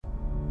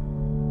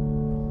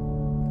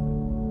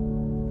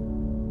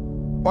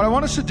What I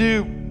want us to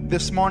do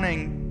this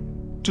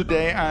morning,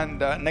 today, and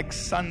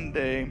next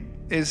Sunday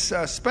is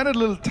spend a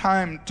little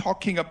time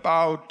talking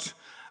about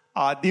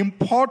the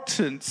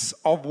importance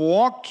of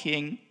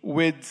walking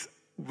with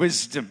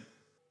wisdom.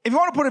 If you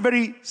want to put it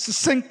very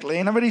succinctly,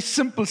 in a very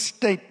simple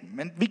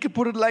statement, we could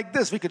put it like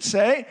this. We could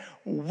say,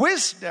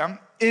 wisdom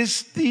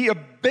is the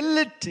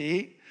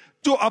ability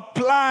to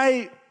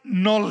apply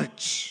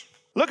knowledge.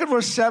 Look at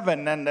verse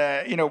 7, and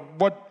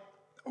what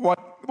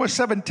verse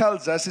 7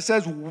 tells us. It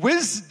says,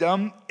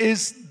 wisdom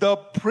is the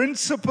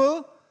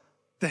principal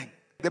thing.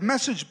 The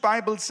Message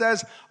Bible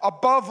says,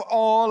 above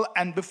all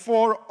and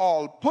before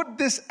all. Put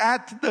this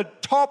at the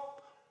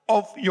top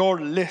of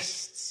your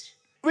lists.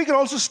 We can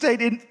also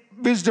state in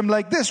wisdom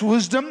like this.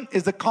 Wisdom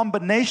is the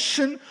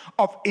combination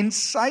of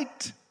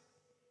insight,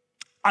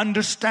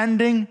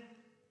 understanding,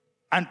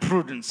 and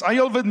prudence. Are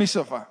you all with me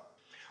so far?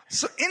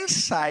 So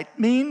insight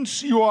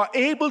means you are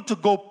able to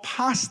go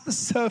past the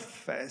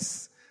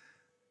surface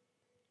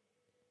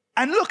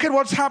and look at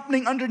what's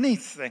happening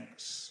underneath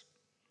things.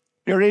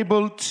 You're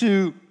able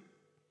to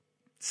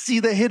see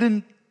the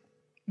hidden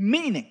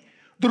meaning,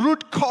 the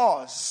root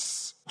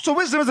cause. So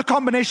wisdom is a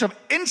combination of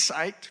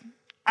insight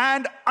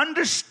and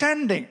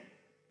understanding.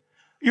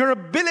 Your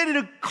ability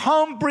to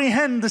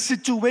comprehend the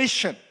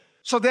situation.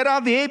 So there are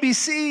the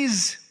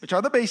ABCs, which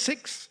are the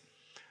basics,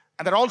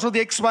 and there are also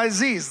the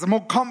XYZs, the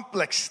more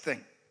complex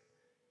thing.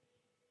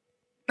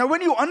 Now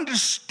when you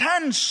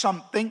understand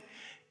something,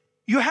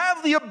 you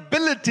have the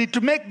ability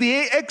to make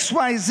the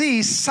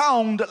XYZ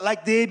sound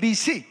like the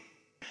ABC.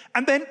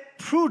 And then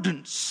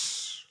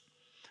prudence.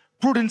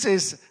 Prudence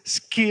is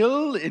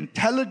skill,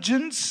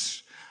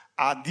 intelligence,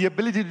 the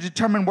ability to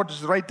determine what is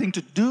the right thing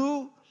to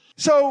do.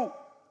 So,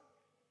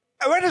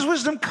 where does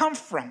wisdom come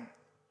from?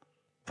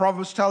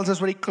 Proverbs tells us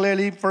very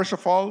clearly, first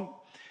of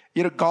all,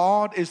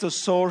 God is the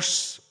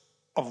source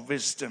of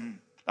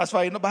wisdom. That's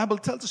why the Bible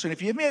tells us,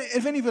 if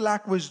any of you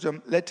lack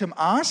wisdom, let him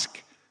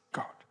ask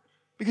God,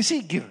 because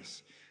he gives.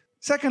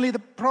 Secondly, the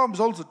Proverbs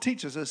also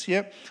teaches us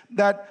here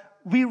that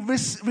we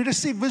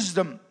receive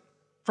wisdom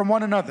from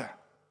one another.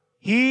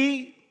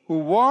 He who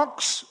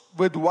walks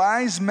with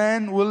wise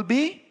men will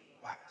be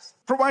wise,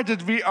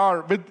 provided we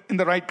are in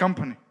the right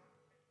company,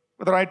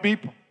 with the right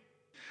people.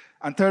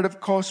 And third, of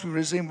course, we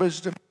receive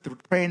wisdom through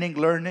training,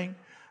 learning,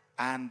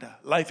 and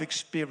life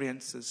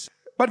experiences.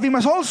 But we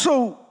must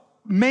also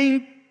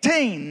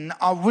maintain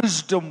our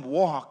wisdom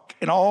walk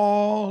in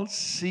all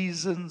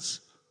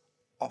seasons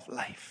of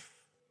life.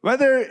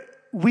 Whether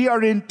we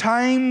are in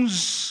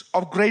times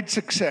of great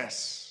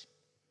success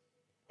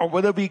or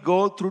whether we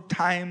go through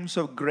times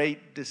of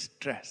great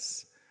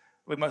distress,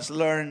 we must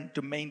learn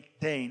to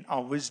maintain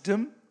our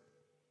wisdom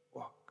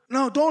walk.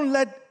 Now, don't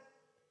let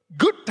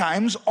good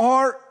times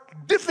or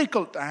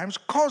difficult times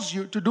cause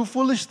you to do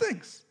foolish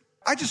things.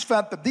 I just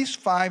felt that these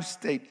 5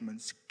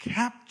 statements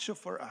capture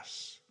for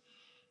us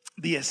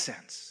the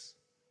essence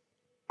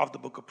of the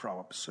book of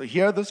Proverbs. So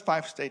here are those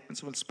 5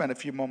 statements. We'll spend a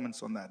few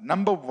moments on that.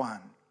 Number 1,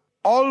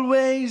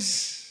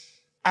 always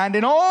and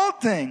in all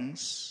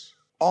things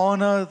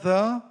honor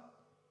the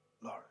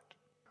Lord.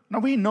 Now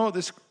we know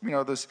this,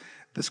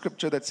 the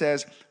scripture that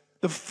says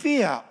the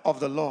fear of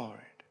the Lord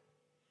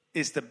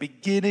is the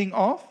beginning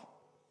of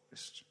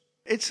wisdom.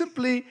 It's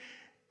simply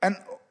an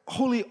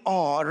holy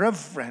awe,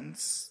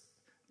 reverence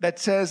that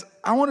says,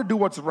 I want to do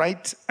what's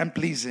right and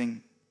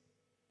pleasing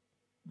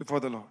before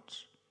the Lord.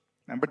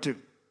 Number 2,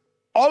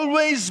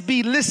 always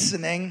be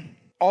listening,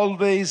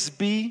 always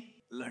be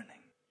learning.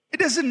 It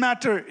doesn't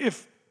matter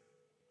if,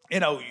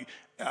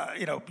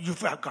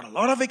 you've got a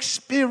lot of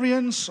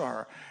experience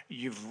or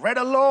you've read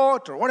a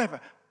lot or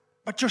whatever,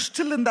 but you're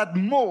still in that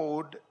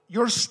mode.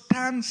 Your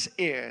stance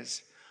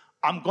is,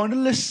 I'm going to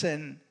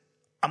listen,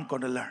 I'm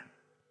going to learn.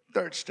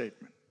 Third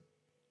statement.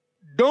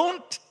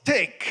 Don't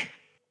take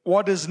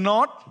what is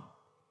not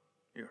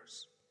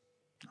yours.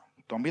 No,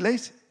 don't be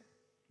lazy.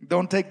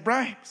 Don't take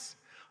bribes.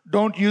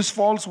 Don't use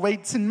false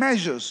weights and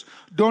measures.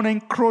 Don't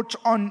encroach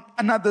on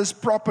another's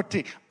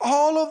property.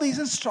 All of these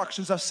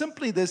instructions are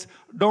simply this: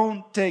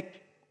 don't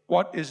take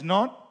what is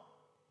not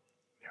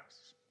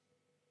yours.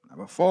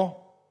 Number 4,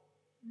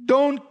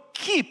 don't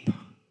keep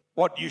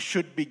what you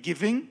should be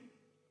giving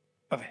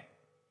away.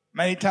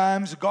 Many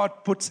times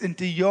God puts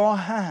into your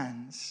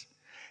hands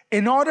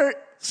in order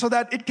so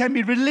that it can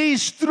be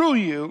released through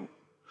you,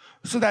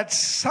 so that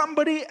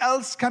somebody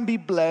else can be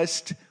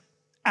blessed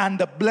and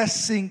the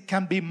blessing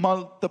can be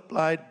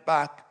multiplied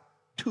back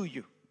to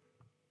you.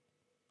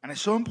 And it's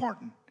so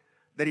important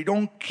that you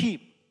don't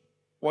keep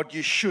what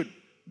you should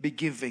be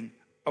giving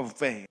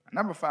away.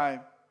 Number 5,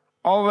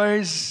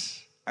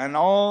 always and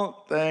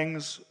all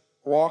things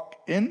walk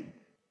in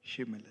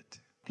humility.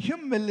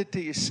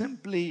 Humility is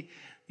simply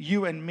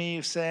you and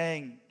me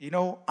saying,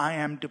 I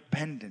am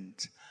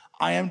dependent.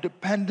 I am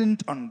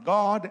dependent on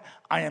God.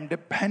 I am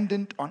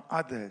dependent on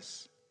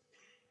others.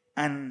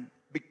 And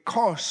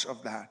because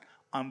of that,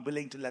 I'm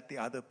willing to let the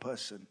other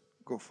person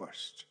go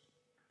first.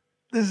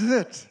 This is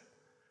it.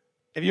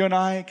 If you and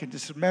I can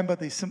just remember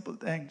these simple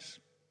things,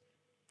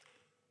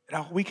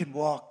 we can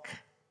walk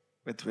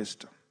with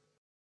wisdom.